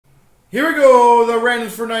Here we go. The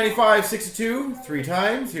randoms for 95, 62. 3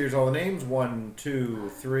 times. Here's all the names. 1,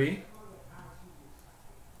 2, 3.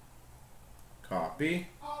 Copy.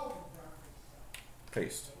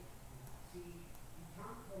 Paste.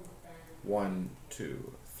 1,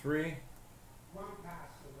 2, 3.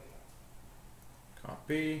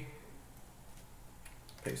 Copy.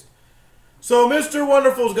 Paste. So Mr.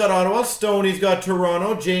 Wonderful's got Ottawa. Stoney's got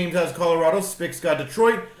Toronto. James has Colorado. Spick's got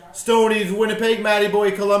Detroit. Stoney's Winnipeg. Matty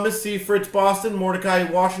Boy Columbus. C. Fritz Boston. Mordecai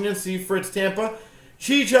Washington. C. Fritz Tampa.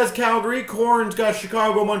 Cheech has Calgary. Corn's got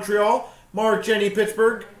Chicago, Montreal. Mark Jenny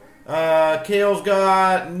Pittsburgh. Kale's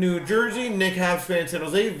got New Jersey. Nick Habs fan San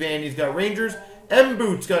Jose. Vanny's got Rangers. M.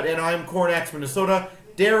 Boots got Anaheim. Cornax Minnesota.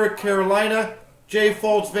 Derek Carolina. Jay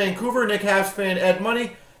Fultz Vancouver. Nick Habs fan Ed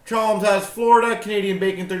Money. Chalmers has Florida. Canadian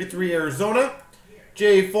Bacon 33 Arizona.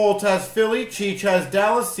 Jay Fultz has Philly. Cheech has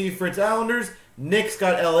Dallas. C. Fritz Islanders. Nick's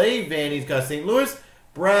got LA. Vanny's got St. Louis.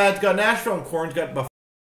 Brad's got Nashville. And Corn's got Buffalo.